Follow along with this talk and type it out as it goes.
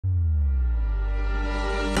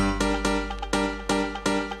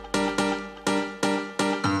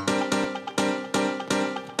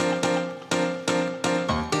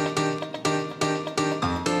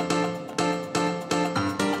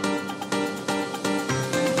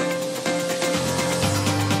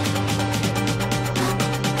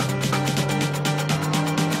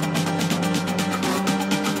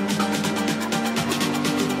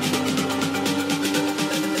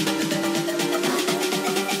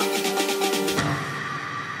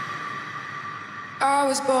I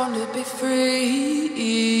was born to be free.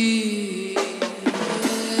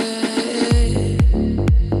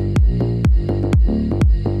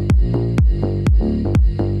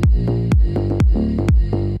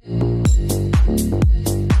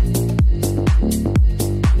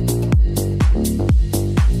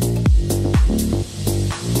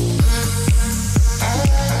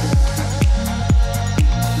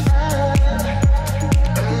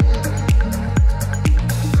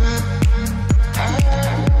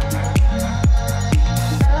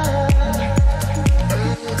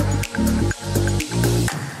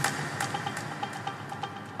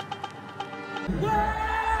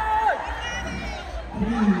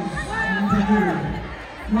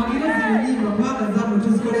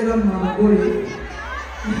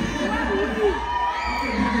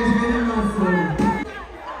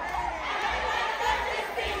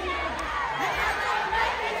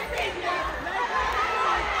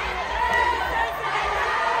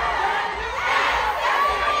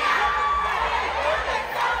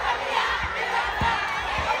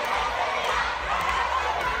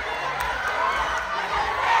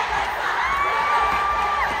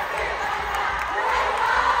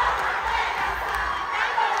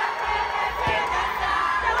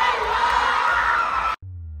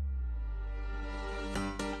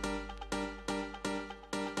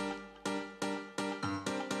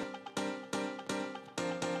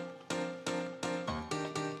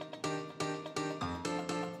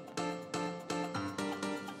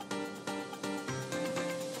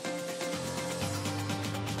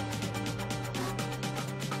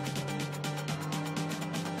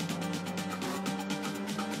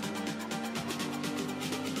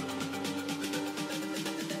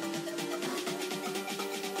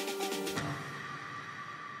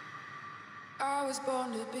 I was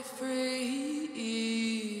born to be free.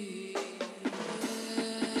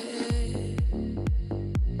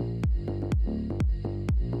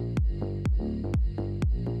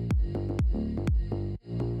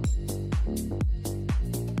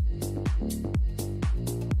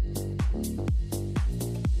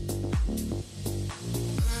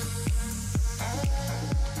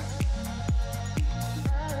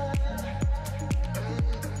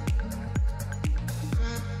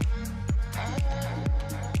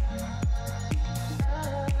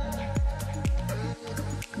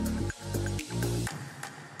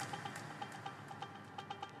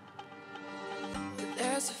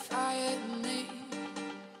 There's a fire in me,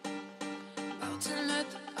 melting at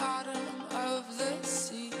the bottom of the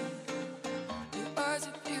sea. It was a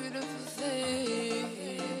beautiful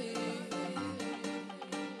thing.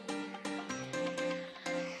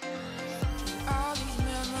 All these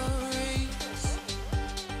memories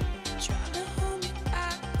trying to hold me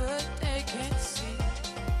back, but they can't see.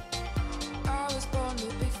 I was born to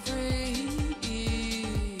be free.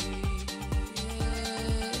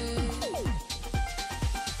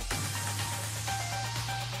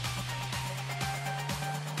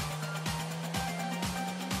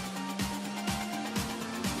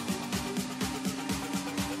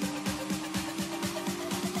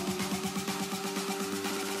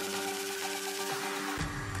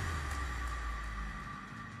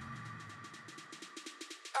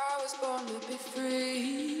 I was born to be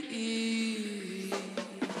free.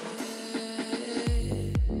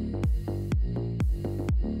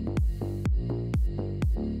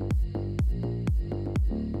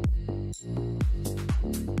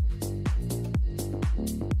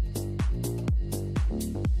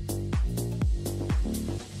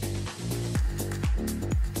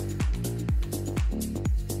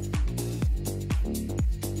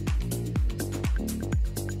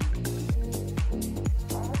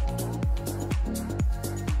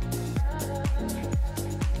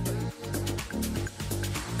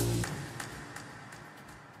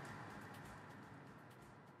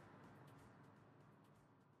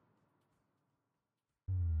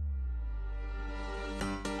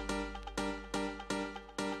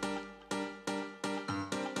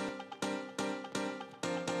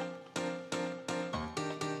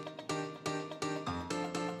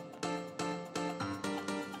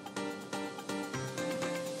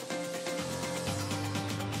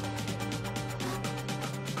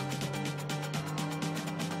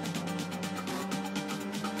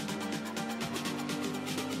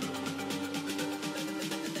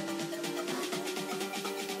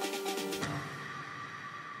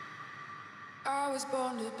 I was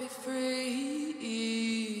born to be free.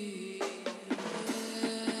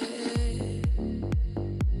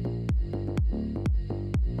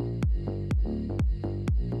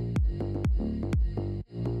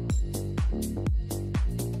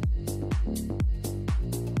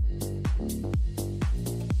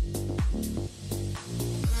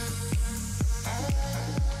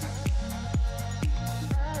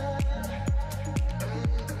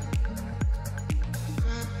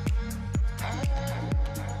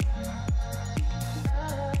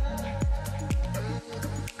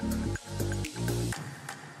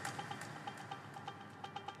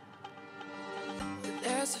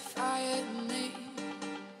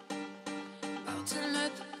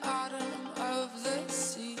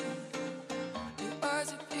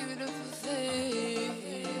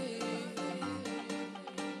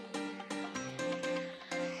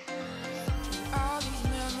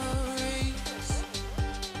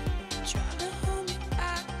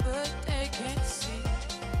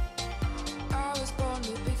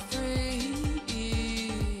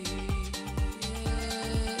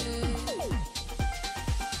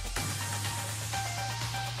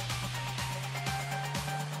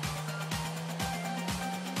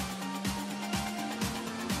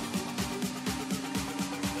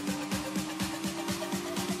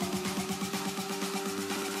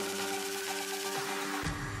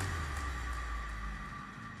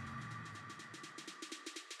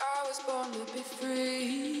 was born to be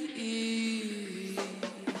free.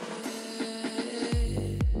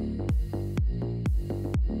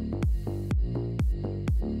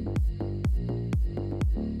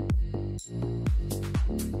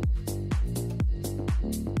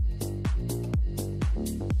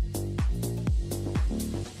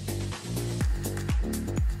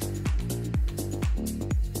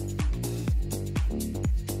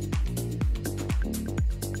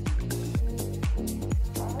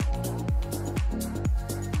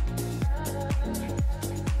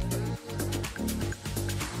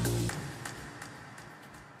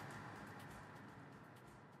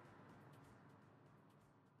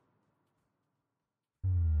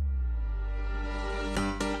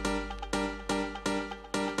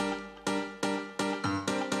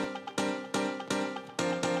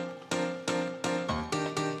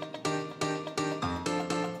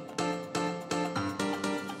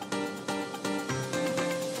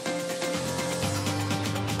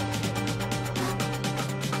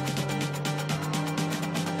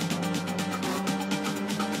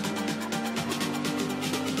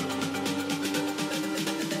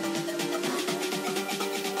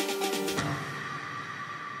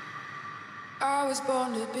 I was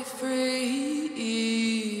born to be free.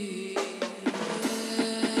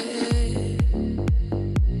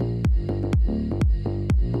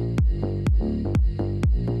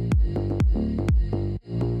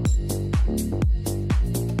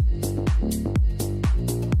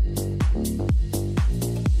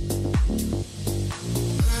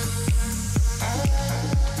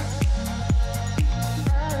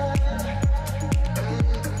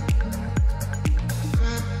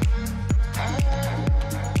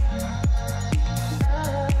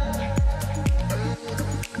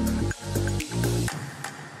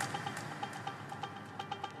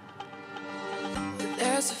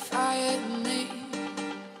 There's a fire in me,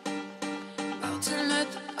 melting at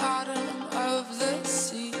the bottom of the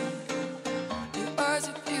sea. It was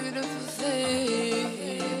a beautiful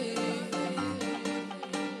thing.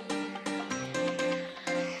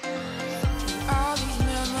 All these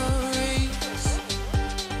memories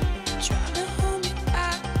trying to hold me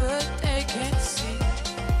back, but they can't see.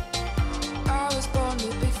 I was born to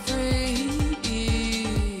be free.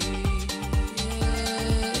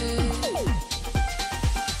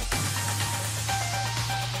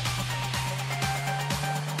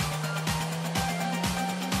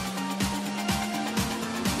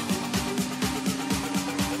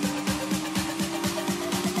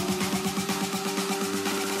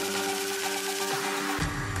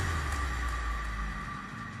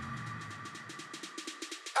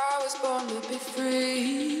 I was born to be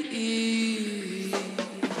free.